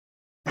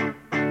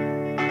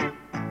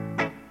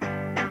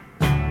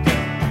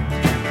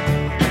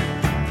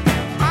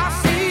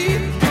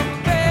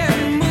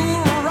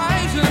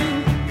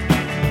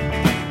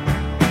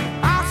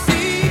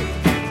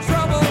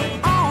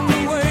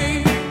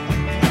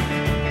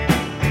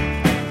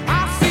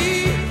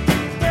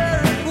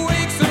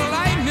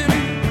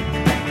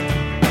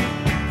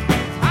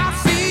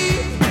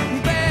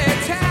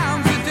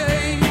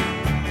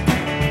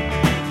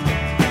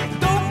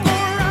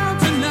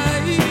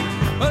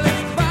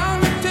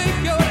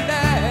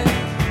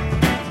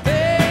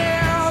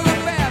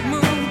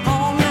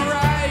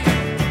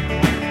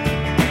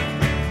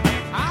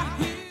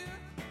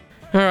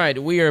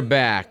we are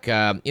back.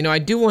 I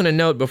do want to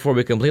note before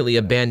we completely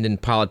abandon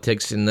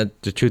politics, and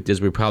the truth is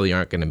we probably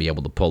aren't going to be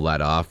able to pull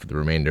that off for the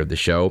remainder of the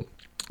show,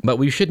 but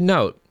we should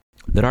note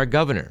that our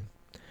governor,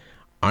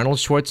 Arnold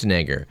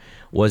Schwarzenegger,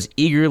 was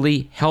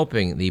eagerly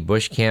helping the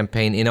Bush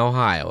campaign in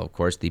Ohio, of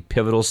course, the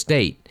pivotal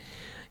state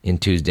in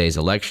Tuesday's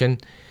election.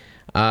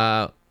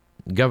 Governor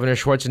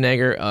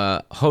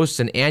Schwarzenegger hosts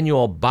an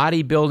annual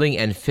bodybuilding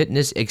and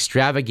fitness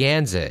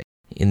extravaganza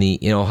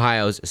in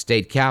Ohio's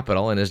state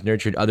capital and has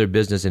nurtured other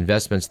business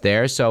investments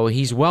there. So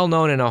he's well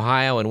known in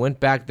Ohio and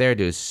went back there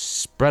to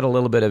spread a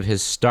little bit of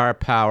his star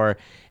power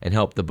and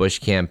help the Bush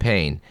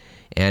campaign.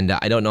 And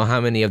I don't know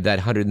how many of that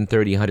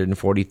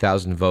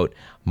 140,000 vote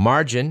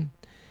margin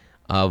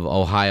of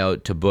Ohio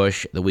to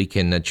Bush that we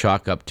can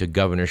chalk up to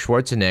Governor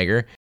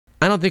Schwarzenegger.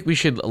 I don't think we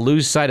should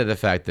lose sight of the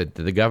fact that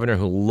the governor,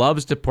 who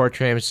loves to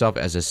portray himself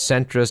as a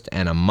centrist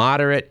and a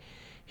moderate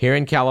here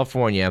in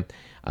California,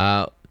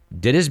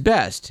 did his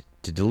best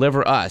to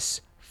deliver us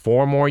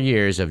 4 more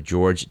years of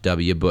George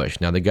W. Bush.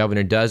 Now, the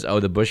governor does owe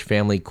the Bush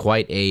family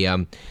quite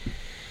a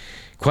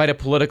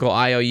political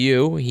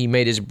IOU. He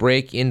made his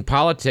break in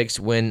politics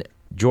when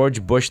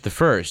George Bush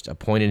I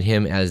appointed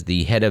him as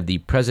the head of the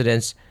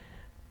President's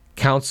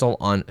Council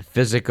on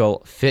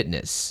Physical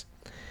Fitness.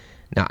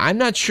 Now, I'm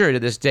not sure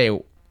to this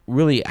day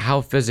really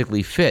how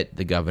physically fit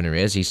the governor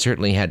is. He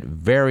certainly had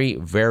very,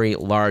 very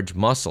large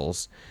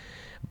muscles,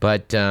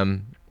 but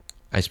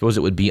I suppose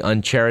it would be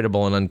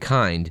uncharitable and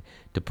unkind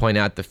to point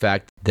out the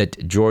fact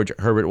that George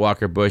Herbert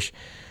Walker Bush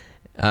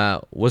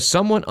was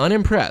somewhat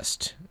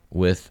unimpressed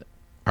with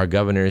our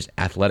governor's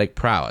athletic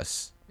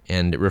prowess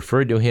and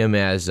referred to him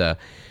as, it's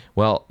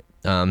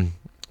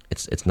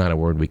not a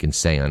word we can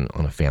say on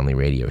a family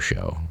radio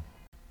show.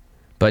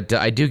 But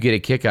I do get a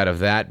kick out of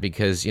that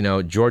because,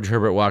 George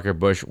Herbert Walker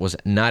Bush was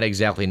not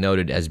exactly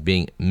noted as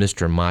being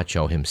Mr.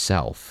 Macho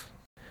himself.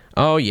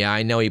 Oh, yeah,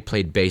 I know he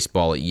played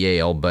baseball at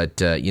Yale,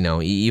 but,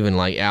 even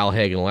like Al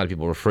Haig and a lot of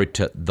people referred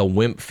to the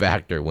wimp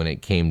factor when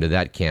it came to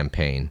that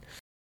campaign.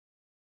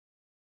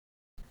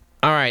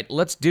 All right,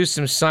 let's do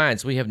some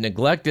science. We have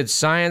neglected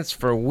science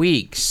for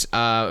weeks.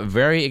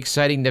 Very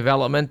exciting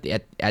development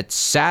at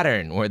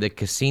Saturn, where the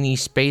Cassini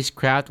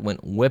spacecraft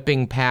went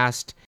whipping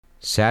past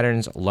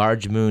Saturn's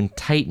large moon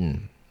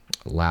Titan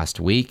last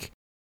week.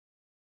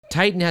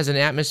 Titan has an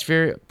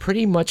atmosphere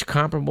pretty much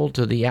comparable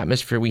to the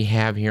atmosphere we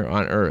have here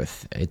on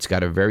Earth. It's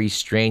got a very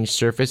strange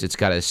surface. It's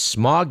got a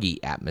smoggy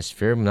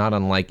atmosphere, not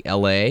unlike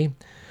LA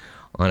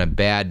on a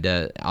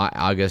bad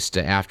August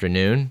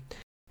afternoon.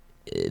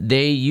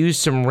 They use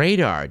some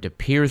radar to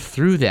peer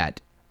through that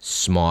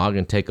smog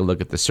and take a look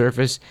at the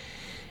surface,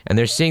 and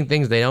they're seeing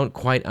things they don't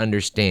quite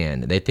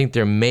understand. They think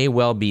there may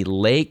well be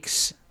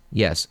lakes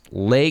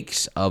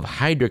of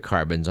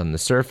hydrocarbons on the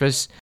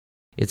surface.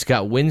 It's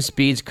got wind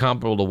speeds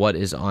comparable to what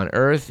is on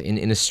Earth.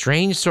 In a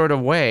strange sort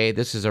of way,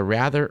 this is a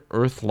rather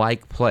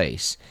Earth-like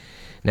place.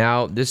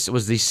 Now, this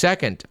was the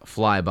second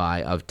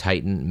flyby of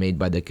Titan made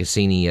by the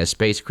Cassini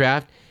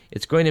spacecraft.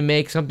 It's going to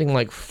make something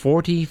like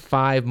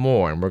 45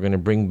 more, and we're going to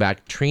bring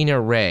back Trina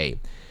Ray,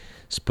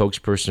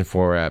 spokesperson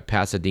for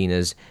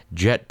Pasadena's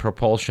Jet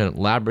Propulsion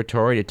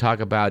Laboratory, to talk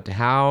about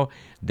how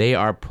they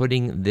are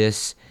putting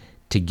this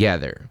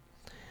together.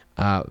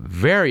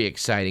 Very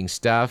exciting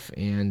stuff,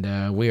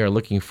 and we are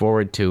looking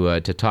forward to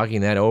talking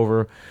that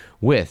over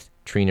with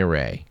Trina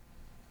Ray.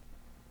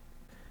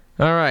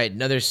 All right,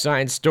 another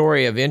science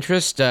story of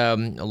interest.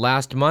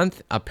 Last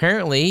month,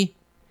 apparently,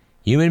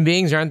 human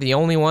beings aren't the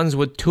only ones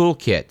with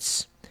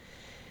toolkits.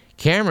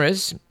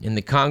 Cameras in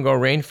the Congo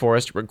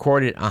rainforest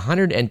recorded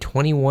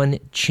 121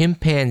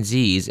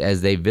 chimpanzees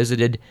as they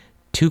visited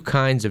 2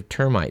 kinds of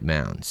termite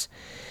mounds.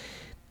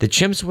 The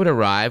chimps would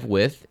arrive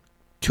with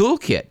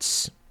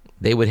toolkits.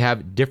 They would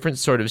have different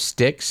sort of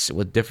sticks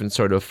with different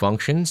sort of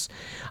functions.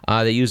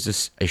 They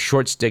used a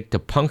short stick to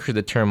puncture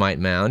the termite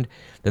mound.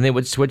 Then they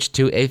would switch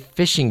to a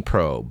fishing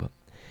probe,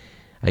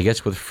 I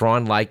guess with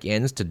frond-like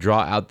ends to draw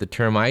out the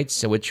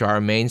termites, which are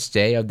a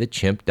mainstay of the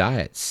chimp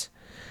diets.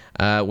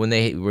 When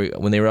they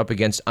were up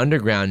against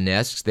underground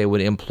nests, they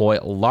would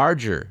employ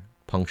larger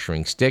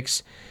puncturing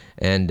sticks,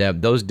 and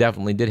those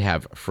definitely did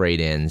have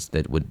frayed ends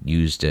that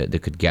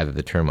could gather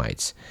the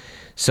termites.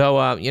 So,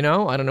 I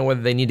don't know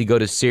whether they need to go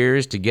to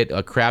Sears to get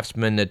a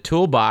Craftsman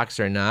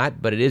toolbox or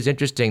not, but it is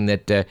interesting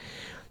that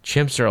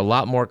chimps are a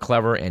lot more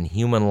clever and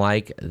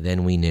human-like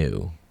than we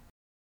knew.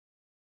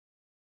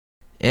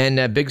 And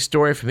a big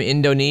story from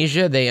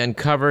Indonesia, they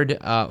uncovered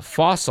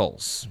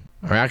fossils.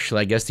 Or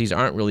actually, I guess these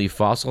aren't really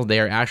fossils. They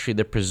are actually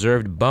the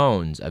preserved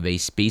bones of a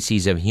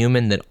species of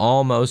human that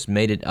almost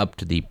made it up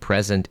to the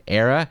present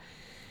era.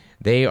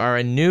 They are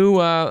a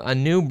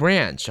new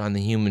branch on the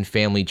human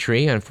family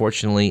tree,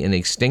 unfortunately an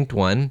extinct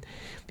one.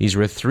 These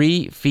were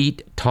 3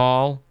 feet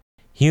tall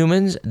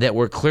humans that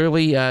were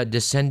clearly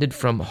descended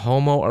from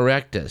Homo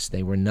erectus.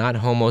 They were not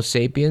Homo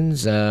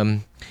sapiens.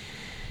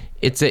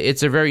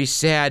 It's a very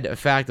sad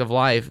fact of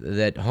life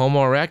that Homo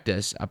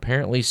erectus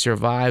apparently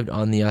survived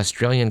on the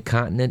Australian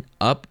continent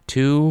up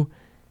to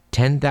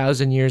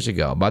 10,000 years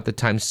ago. About the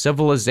time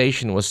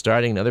civilization was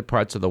starting in other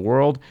parts of the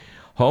world,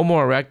 Homo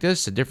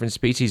erectus, a different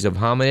species of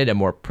hominid, a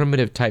more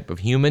primitive type of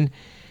human,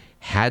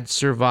 had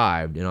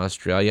survived in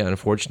Australia.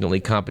 Unfortunately,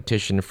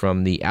 competition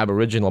from the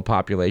Aboriginal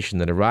population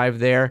that arrived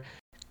there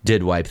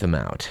did wipe them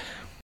out.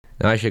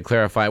 Now, I should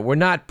clarify, we're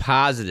not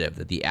positive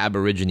that the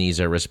Aborigines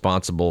are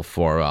responsible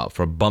for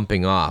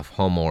bumping off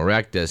Homo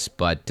erectus,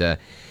 but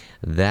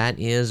that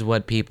is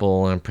what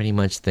people pretty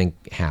much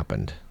think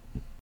happened.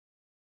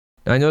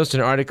 Now, I noticed an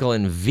article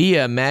in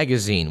Via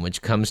magazine,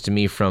 which comes to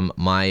me from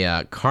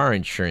my car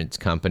insurance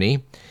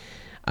company,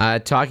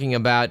 talking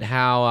about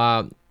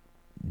how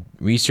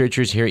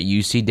researchers here at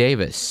UC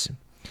Davis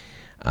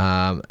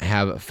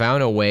have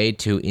found a way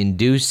to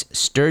induce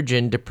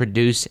sturgeon to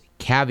produce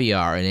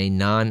caviar in a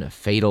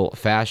non-fatal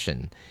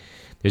fashion.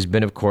 There's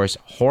been, of course,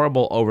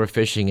 horrible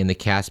overfishing in the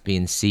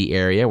Caspian Sea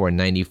area, where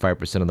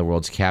 95% of the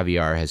world's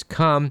caviar has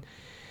come.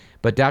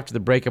 But after the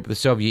breakup of the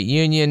Soviet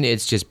Union,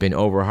 it's just been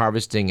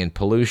overharvesting and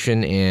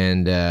pollution,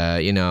 and,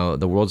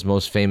 the world's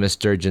most famous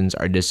sturgeons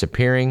are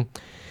disappearing.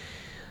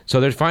 So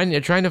they're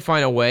trying to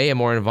find a way, a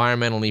more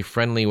environmentally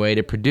friendly way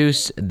to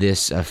produce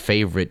this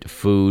favorite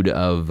food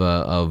of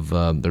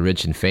the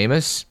rich and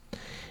famous.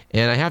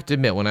 And I have to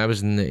admit, when I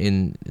was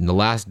in the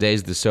last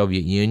days of the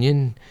Soviet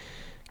Union,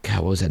 God,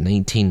 what was that,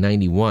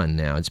 1991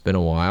 now? It's been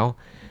a while.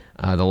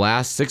 The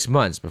last 6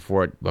 months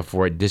before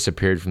it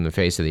disappeared from the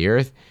face of the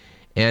earth.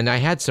 And I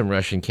had some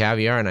Russian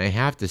caviar, and I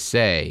have to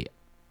say,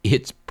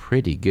 it's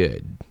pretty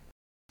good.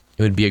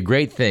 It would be a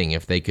great thing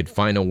if they could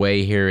find a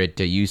way here at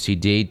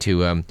UCD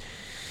to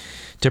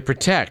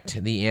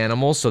protect the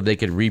animals so they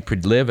could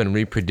live and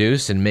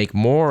reproduce and make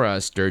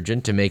more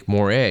sturgeon to make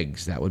more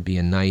eggs. That would be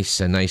a nice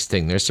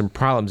thing. There's some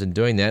problems in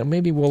doing that.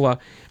 Maybe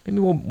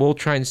we'll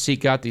try and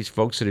seek out these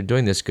folks that are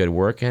doing this good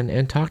work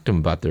and talk to them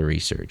about their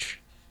research.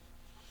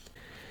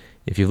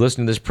 If you've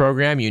listened to this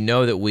program, you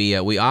know that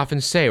we often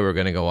say we're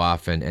going to go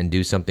off and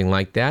do something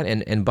like that.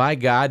 And by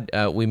God,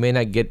 we may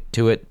not get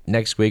to it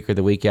next week or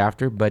the week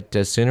after, but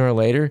sooner or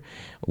later,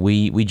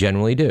 we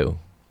generally do.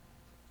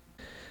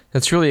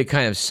 That's really a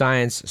kind of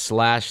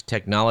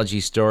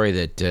science/technology story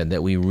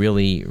that we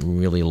really,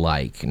 really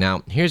like.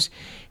 Now, here's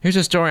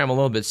a story I'm a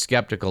little bit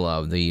skeptical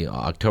of. The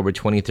October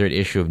 23rd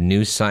issue of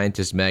New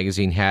Scientist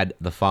magazine had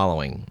the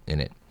following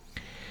in it.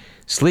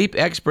 Sleep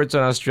experts in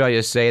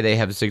Australia say they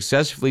have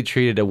successfully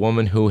treated a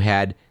woman who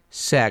had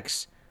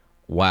sex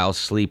while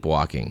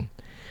sleepwalking.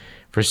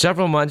 For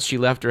several months, she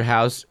left her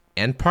house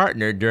and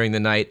partner during the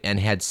night and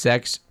had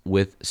sex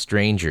with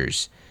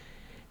strangers.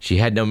 She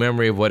had no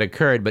memory of what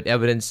occurred, but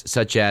evidence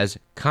such as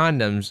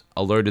condoms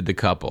alerted the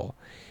couple.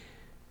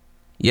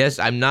 Yes,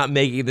 I'm not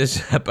making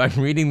this up. I'm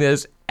reading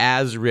this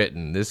as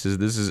written. This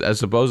is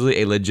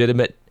supposedly a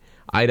legitimate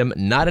item,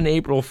 not an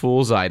April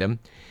Fool's item.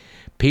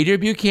 Peter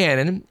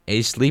Buchanan,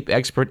 a sleep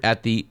expert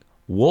at the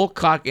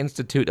Woolcock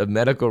Institute of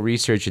Medical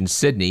Research in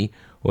Sydney,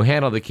 who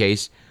handled the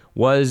case,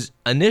 was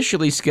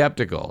initially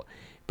skeptical,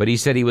 but he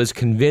said he was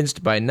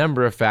convinced by a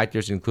number of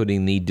factors,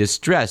 including the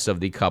distress of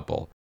the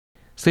couple.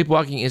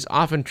 Sleepwalking is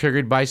often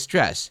triggered by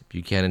stress,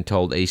 Buchanan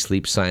told a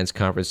sleep science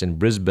conference in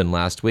Brisbane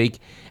last week,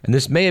 and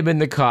this may have been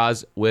the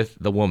cause with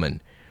the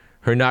woman.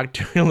 Her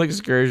nocturnal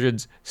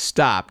excursions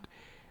stopped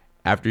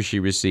after she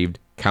received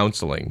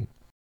counseling.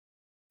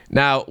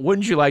 Now,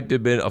 wouldn't you like to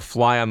have been a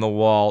fly on the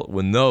wall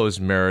when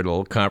those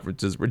marital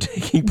conferences were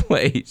taking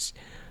place?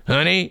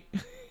 Honey,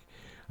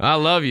 I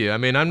love you. I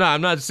mean, I'm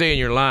not saying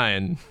you're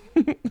lying.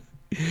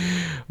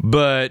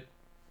 But,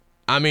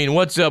 I mean,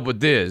 what's up with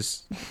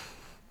this?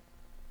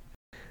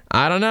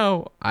 I don't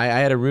know. I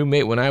had a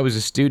roommate when I was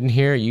a student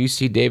here at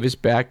UC Davis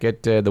back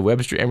at the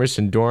Webster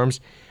Emerson dorms,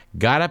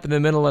 got up in the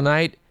middle of the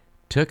night,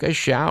 took a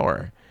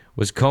shower,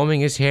 was combing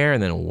his hair,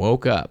 and then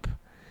woke up.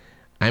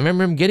 I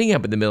remember him getting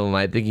up in the middle of the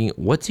night thinking,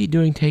 what's he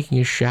doing taking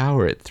a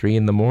shower at 3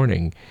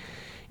 a.m?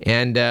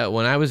 And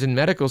when I was in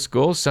medical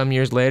school some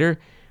years later,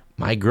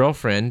 my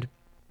girlfriend,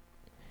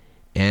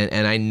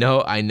 and I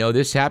know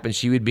this happened,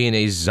 she would be in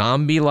a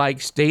zombie-like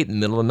state in the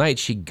middle of the night.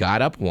 She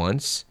got up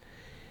once,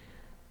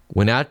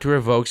 went out to her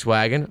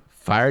Volkswagen,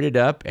 fired it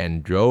up,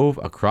 and drove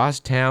across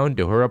town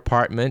to her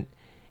apartment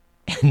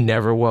and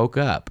never woke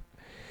up.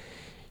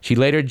 She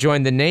later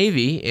joined the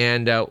Navy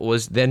and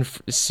was then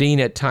seen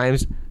at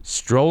times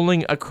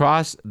strolling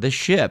across the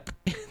ship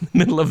in the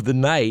middle of the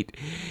night.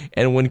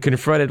 And when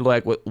confronted,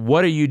 like,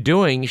 what are you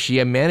doing?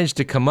 She managed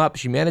to come up.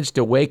 She managed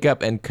to wake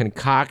up and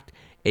concoct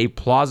a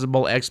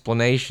plausible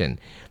explanation.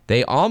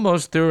 They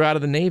almost threw her out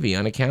of the Navy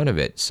on account of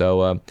it.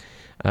 So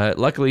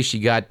luckily she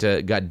got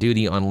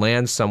duty on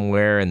land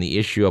somewhere, and the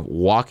issue of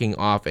walking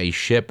off a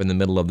ship in the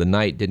middle of the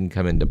night didn't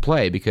come into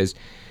play, because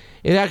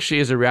it actually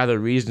is a rather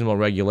reasonable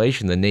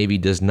regulation. The Navy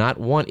does not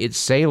want its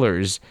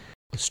sailors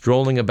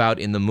strolling about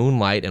in the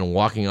moonlight and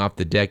walking off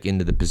the deck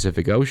into the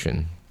Pacific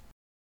Ocean.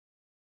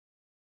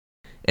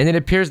 And it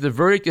appears the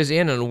verdict is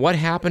in on what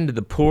happened to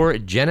the poor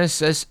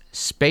Genesis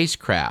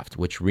spacecraft,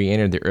 which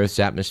re-entered the Earth's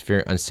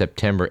atmosphere on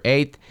September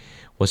 8th,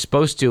 was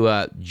supposed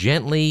to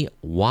gently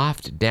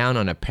waft down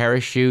on a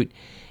parachute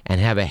and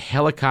have a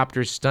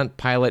helicopter stunt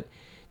pilot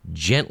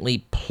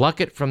gently pluck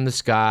it from the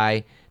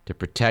sky to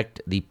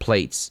protect the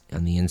plates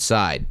on the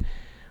inside.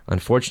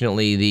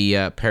 Unfortunately,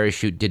 the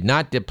parachute did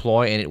not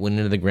deploy, and it went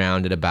into the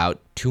ground at about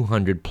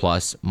 200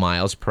 plus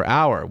miles per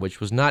hour, which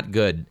was not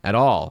good at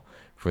all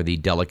for the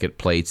delicate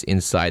plates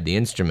inside the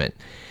instrument.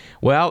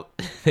 Well,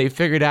 they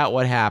figured out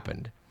what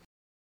happened.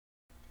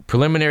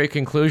 Preliminary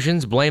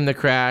conclusions blame the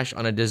crash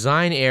on a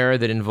design error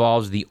that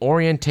involves the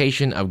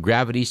orientation of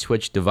gravity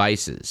switch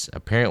devices.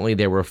 Apparently,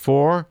 there were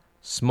 4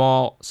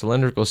 small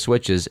cylindrical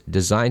switches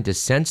designed to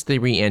sense the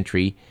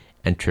re-entry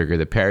and trigger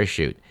the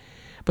parachute.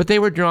 But they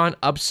were drawn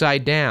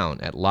upside down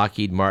in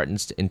Lockheed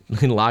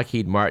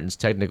Martin's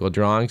technical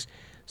drawings,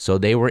 so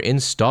they were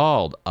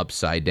installed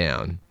upside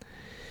down.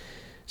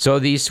 So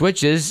these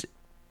switches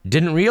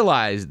didn't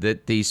realize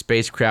that the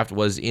spacecraft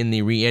was in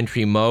the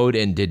re-entry mode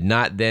and did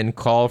not then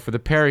call for the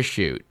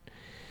parachute.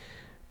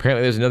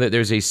 Apparently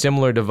there's a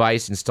similar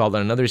device installed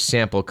on another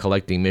sample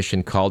collecting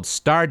mission called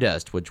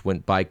Stardust, which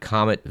went by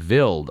Comet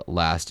Wild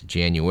last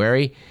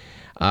January.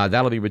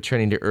 That'll be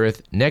returning to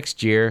Earth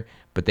next year,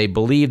 but they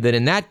believe that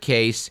in that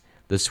case,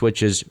 the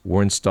switches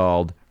were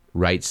installed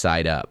right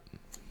side up.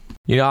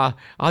 You know,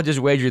 I'll just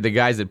wager the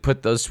guys that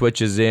put those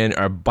switches in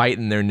are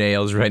biting their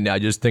nails right now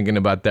just thinking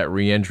about that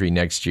re-entry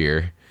next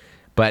year.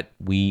 But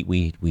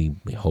we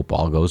hope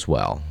all goes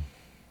well.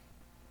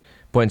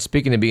 Boy, and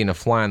speaking of being a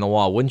fly on the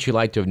wall, wouldn't you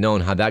like to have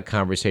known how that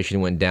conversation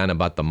went down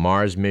about the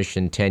Mars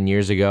mission 10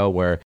 years ago,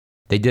 where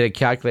they did a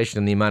calculation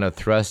on the amount of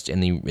thrust in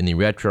the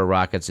retro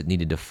rockets that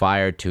needed to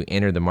fire to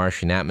enter the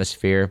Martian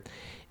atmosphere,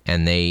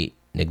 and they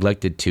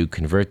neglected to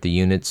convert the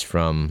units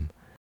from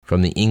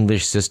the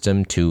English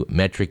system to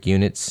metric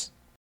units.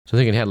 So I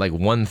think it had like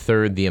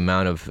 1/3 the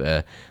amount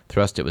of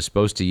thrust it was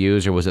supposed to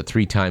use, or was it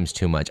 3 times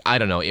too much? I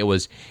don't know. It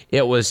was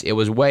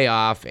way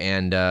off,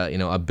 and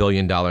 $1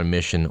 billion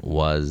mission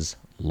was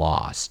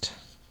lost.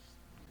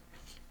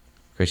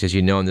 Of course, as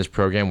you know, in this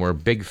program, we're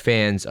big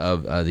fans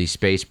of the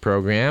space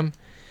program,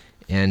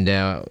 and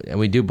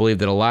we do believe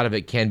that a lot of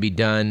it can be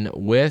done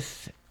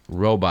with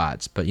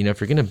robots. But if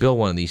you're going to build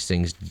one of these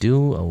things,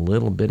 do a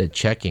little bit of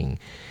checking.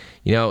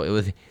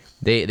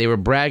 They were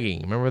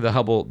bragging. Remember the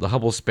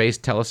Hubble Space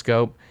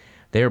Telescope?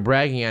 They were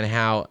bragging on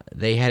how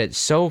they had it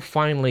so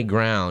finely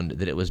ground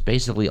that it was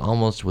basically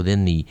almost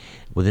within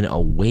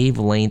a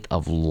wavelength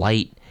of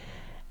light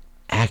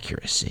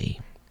accuracy.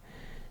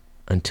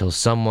 Until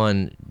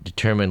someone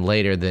determined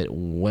later that,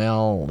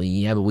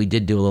 but we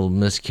did do a little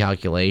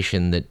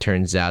miscalculation that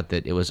turns out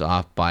that it was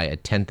off by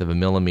 1/10 of a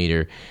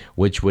millimeter,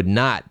 which would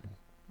not,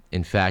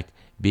 in fact,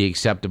 be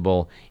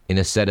acceptable in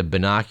a set of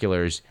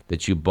binoculars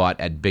that you bought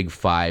at Big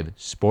 5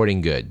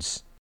 Sporting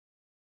Goods.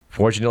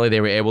 Fortunately,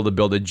 they were able to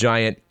build a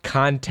giant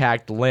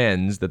contact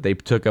lens that they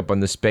took up on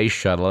the space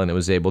shuttle, and it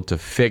was able to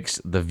fix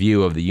the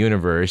view of the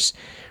universe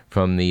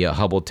from the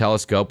Hubble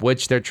telescope,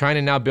 which they're trying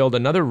to now build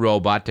another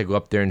robot to go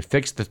up there and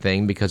fix the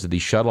thing because of the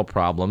shuttle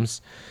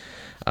problems.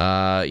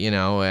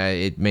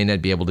 It may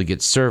not be able to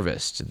get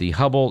serviced. The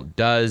Hubble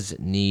does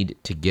need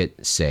to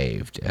get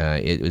saved.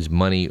 It was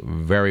money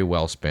very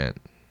well spent.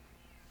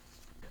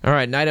 All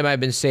right, an item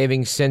I've been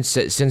saving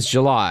since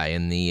July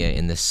in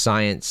the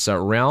science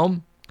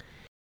realm.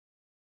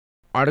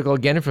 Article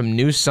again from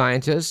New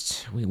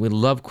Scientist. We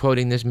love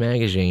quoting this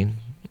magazine,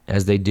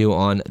 as they do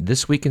on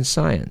This Week in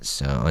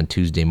Science on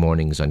Tuesday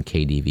mornings on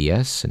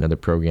KDVS, another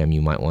program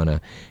you might want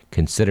to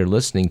consider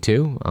listening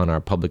to on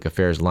our public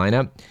affairs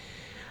lineup.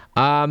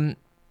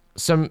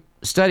 Some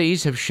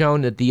studies have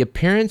shown that the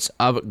appearance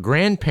of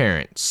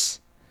grandparents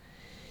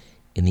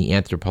in the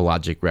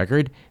anthropologic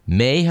record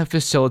may have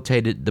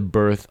facilitated the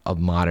birth of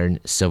modern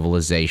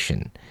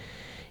civilization.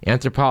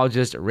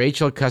 Anthropologist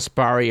Rachel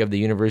Kaspari of the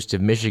University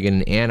of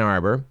Michigan in Ann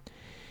Arbor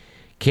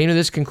came to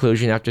this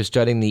conclusion after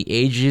studying the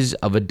ages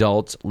of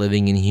adults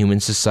living in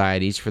human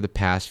societies for the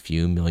past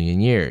few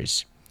million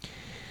years.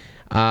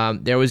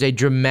 There was a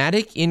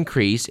dramatic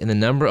increase in the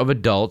number of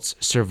adults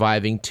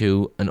surviving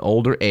to an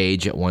older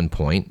age at one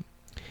point,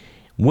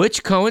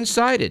 which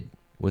coincided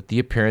with the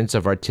appearance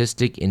of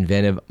artistic,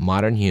 inventive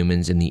modern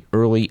humans in the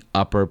early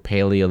Upper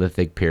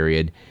Paleolithic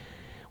period,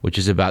 which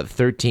is about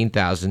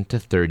 13,000 to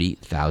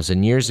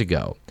 30,000 years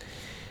ago.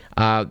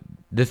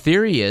 The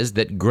theory is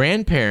that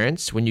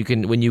grandparents, when you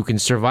can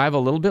survive a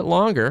little bit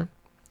longer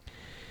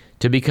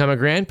to become a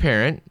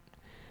grandparent,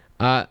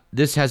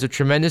 this has a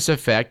tremendous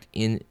effect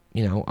in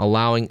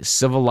allowing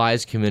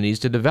civilized communities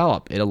to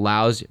develop. It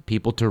allows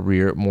people to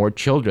rear more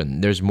children.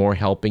 There's more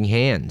helping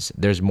hands.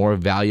 There's more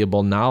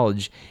valuable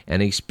knowledge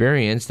and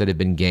experience that have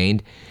been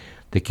gained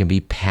that can be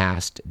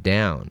passed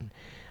down.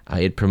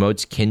 It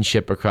promotes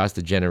kinship across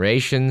the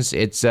generations.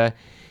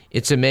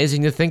 It's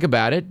amazing to think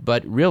about it,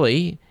 but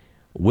really,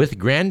 with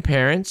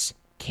grandparents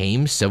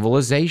came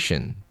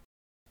civilization.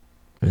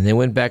 And they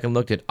went back and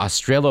looked at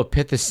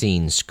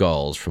Australopithecine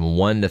skulls from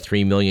 1 to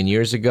 3 million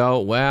years ago.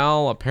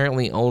 Well,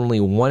 apparently only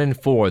 1 in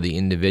 4 of the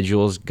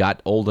individuals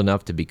got old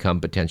enough to become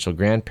potential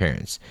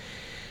grandparents.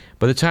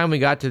 By the time we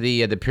got to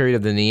the period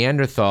of the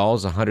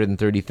Neanderthals,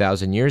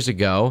 130,000 years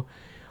ago,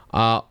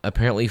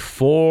 apparently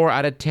 4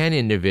 out of 10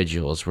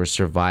 individuals were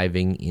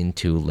surviving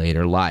into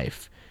later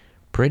life.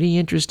 Pretty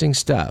interesting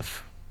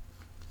stuff.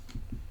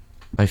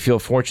 I feel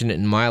fortunate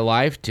in my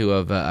life to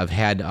have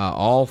had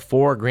all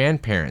four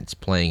grandparents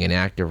playing an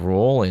active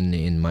role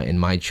in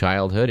my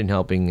childhood and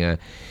helping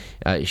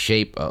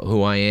shape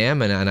who I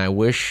am, and I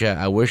wish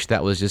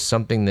that was just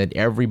something that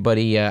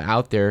everybody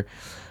out there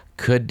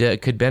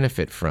could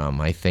benefit from.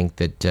 I think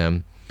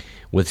that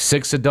with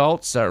six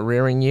adults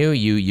rearing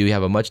you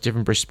have a much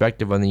different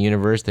perspective on the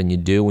universe than you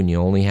do when you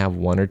only have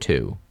one or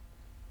two.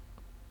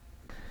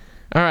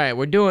 All right,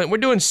 we're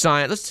doing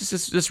science.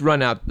 Let's run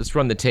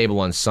the table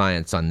on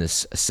science on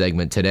this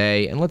segment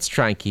today, and let's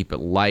try and keep it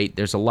light.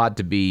 There's a lot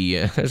to be.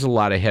 There's a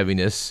lot of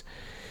heaviness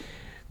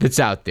that's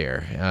out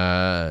there,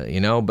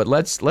 But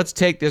let's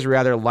take this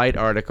rather light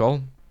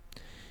article,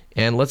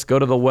 and let's go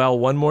to the well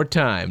one more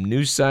time.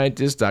 New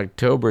Scientist,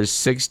 October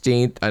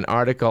 16th, an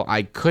article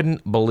I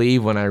couldn't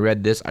believe when I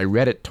read this. I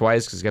read it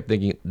twice because I kept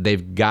thinking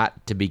they've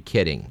got to be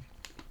kidding,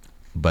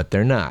 but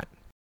they're not.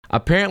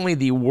 Apparently,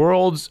 the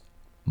world's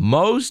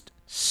most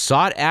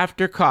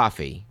sought-after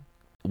coffee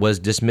was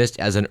dismissed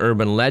as an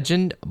urban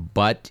legend,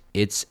 but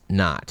it's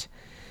not.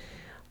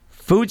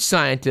 Food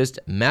scientist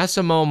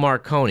Massimo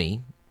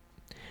Marconi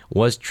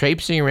was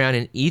traipsing around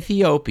in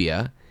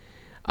Ethiopia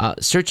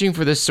searching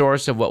for the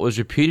source of what was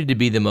reputed to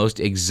be the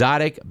most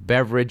exotic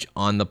beverage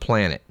on the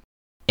planet.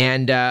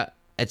 And at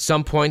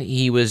some point,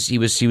 he was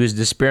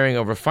despairing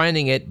over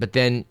finding it, but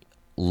then,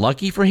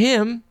 lucky for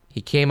him, he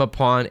came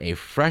upon a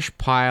fresh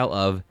pile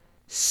of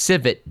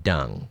civet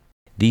dung.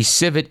 The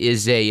civet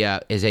is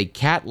a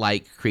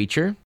cat-like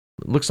creature.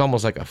 It looks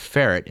almost like a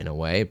ferret in a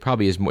way. It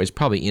probably is more. It's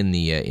probably in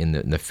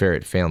the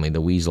ferret family,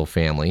 the weasel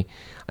family.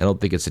 I don't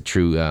think it's a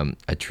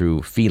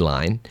true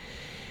feline.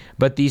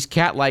 But these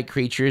cat-like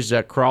creatures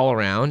crawl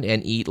around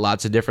and eat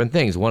lots of different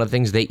things. One of the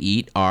things they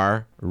eat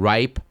are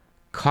ripe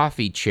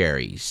coffee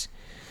cherries.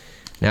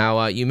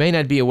 Now, you may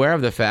not be aware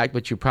of the fact,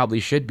 but you probably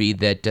should be,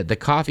 that the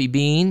coffee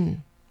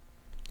bean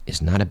is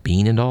not a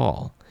bean at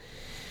all.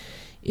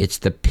 It's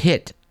the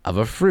pit of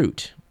a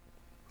fruit.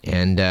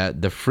 And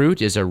the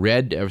fruit is a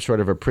red, sort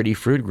of a pretty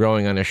fruit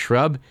growing on a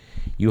shrub.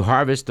 You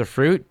harvest the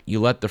fruit, you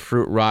let the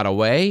fruit rot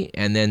away,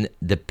 and then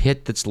the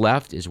pit that's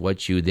left is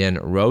what you then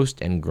roast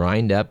and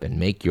grind up and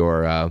make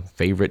your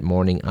favorite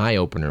morning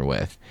eye-opener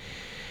with.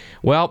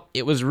 Well,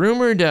 it was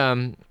rumored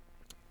in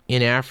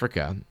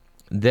Africa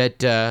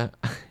that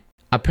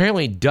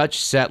apparently Dutch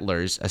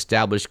settlers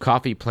established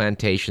coffee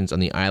plantations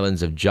on the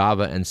islands of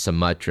Java and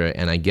Sumatra,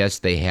 and I guess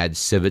they had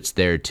civets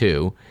there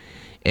too.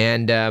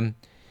 And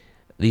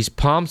these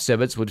palm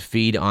civets would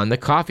feed on the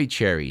coffee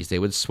cherries. They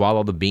would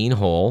swallow the bean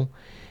whole,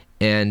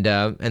 and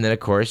then, of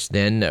course,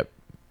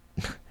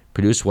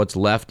 produce what's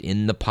left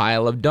in the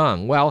pile of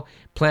dung. Well,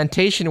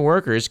 plantation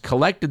workers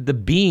collected the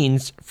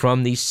beans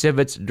from these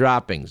civets'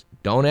 droppings.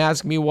 Don't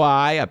ask me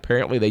why.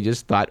 Apparently, they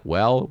just thought,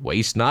 well,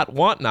 waste not,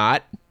 want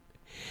not.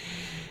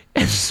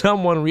 And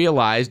someone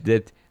realized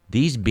that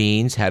these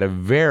beans had a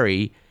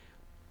very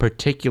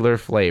particular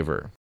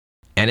flavor.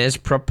 And as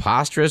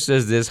preposterous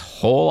as this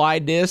whole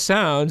idea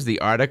sounds, the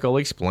article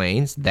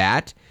explains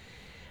that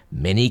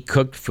many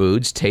cooked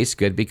foods taste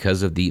good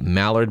because of the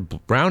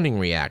Maillard-Browning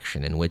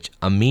reaction, in which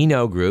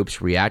amino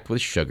groups react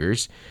with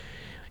sugars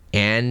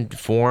and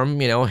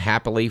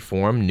happily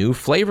form new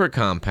flavor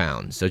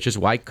compounds, such as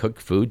why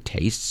cooked food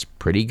tastes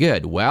pretty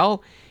good.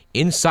 Well,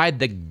 inside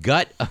the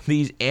gut of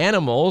these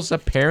animals,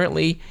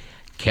 apparently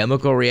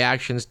chemical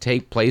reactions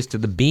take place to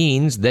the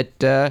beans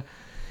that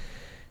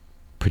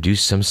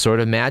produce some sort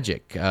of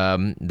magic.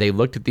 They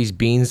looked at these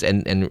beans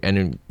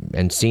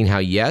and seen how,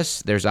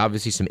 yes, there's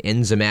obviously some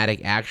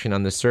enzymatic action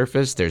on the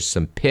surface. There's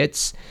some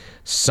pits.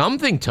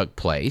 Something took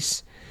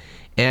place.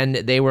 And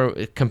they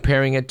were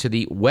comparing it to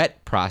the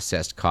wet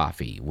processed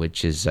coffee,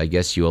 which is, I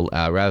guess,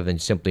 rather than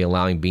simply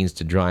allowing beans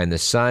to dry in the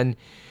sun,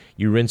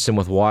 you rinse them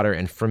with water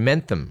and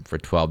ferment them for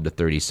 12 to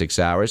 36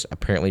 hours,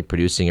 apparently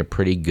producing a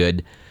pretty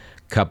good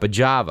cup of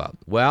Java.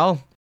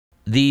 Well,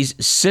 these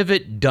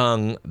civet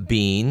dung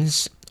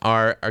beans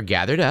are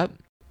gathered up,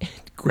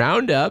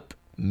 ground up,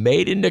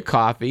 made into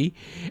coffee,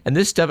 and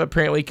this stuff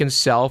apparently can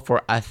sell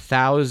for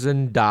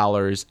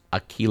 $1,000 a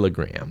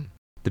kilogram.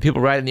 The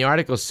people writing the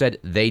article said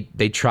they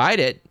tried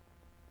it,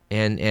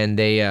 and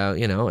they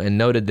and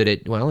noted that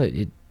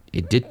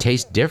it did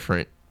taste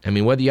different. I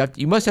mean, whether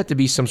you must have to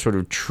be some sort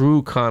of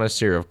true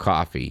connoisseur of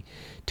coffee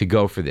to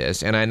go for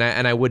this, and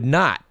I would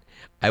not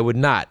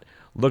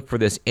look for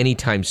this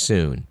anytime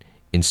soon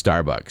in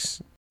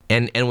Starbucks.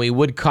 And we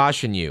would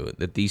caution you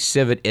that the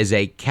civet is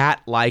a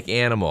cat-like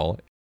animal.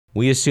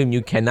 We assume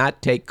you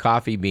cannot take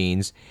coffee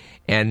beans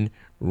and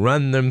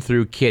run them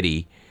through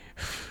Kitty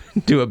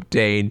to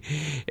obtain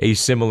a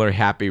similar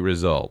happy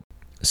result.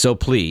 So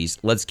please,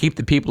 let's keep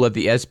the people at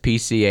the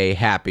SPCA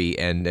happy,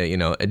 and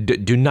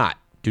do not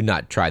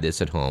try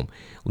this at home.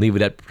 Leave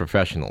it at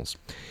professionals.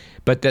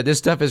 But this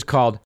stuff is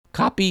called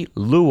Kopi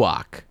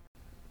Luwak.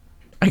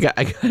 I got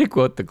to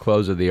quote the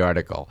close of the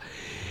article.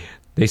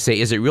 They say,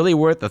 is it really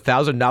worth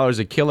 $1,000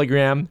 a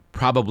kilogram?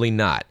 Probably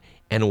not.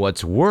 And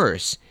what's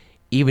worse,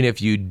 even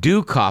if you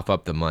do cough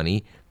up the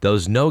money,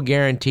 there's no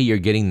guarantee you're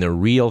getting the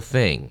real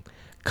thing.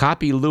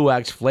 Kopi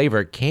Luwak's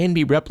flavor can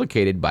be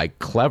replicated by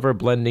clever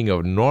blending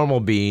of normal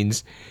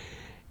beans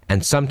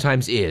and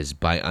sometimes is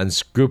by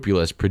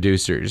unscrupulous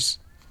producers.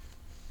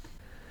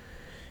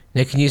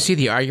 Now, can you see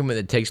the argument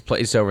that takes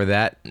place over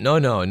that?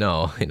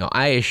 No.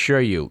 I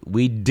assure you,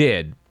 we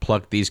did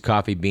pluck these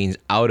coffee beans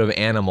out of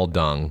animal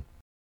dung.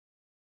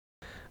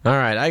 All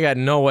right, I got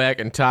no way I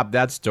can top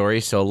that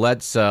story, so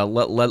let's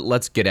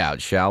get out,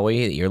 shall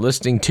we? You're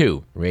listening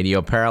to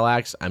Radio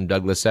Parallax. I'm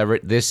Douglas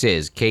Everett. This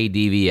is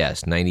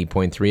KDVS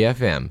 90.3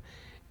 FM,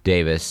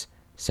 Davis,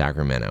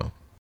 Sacramento.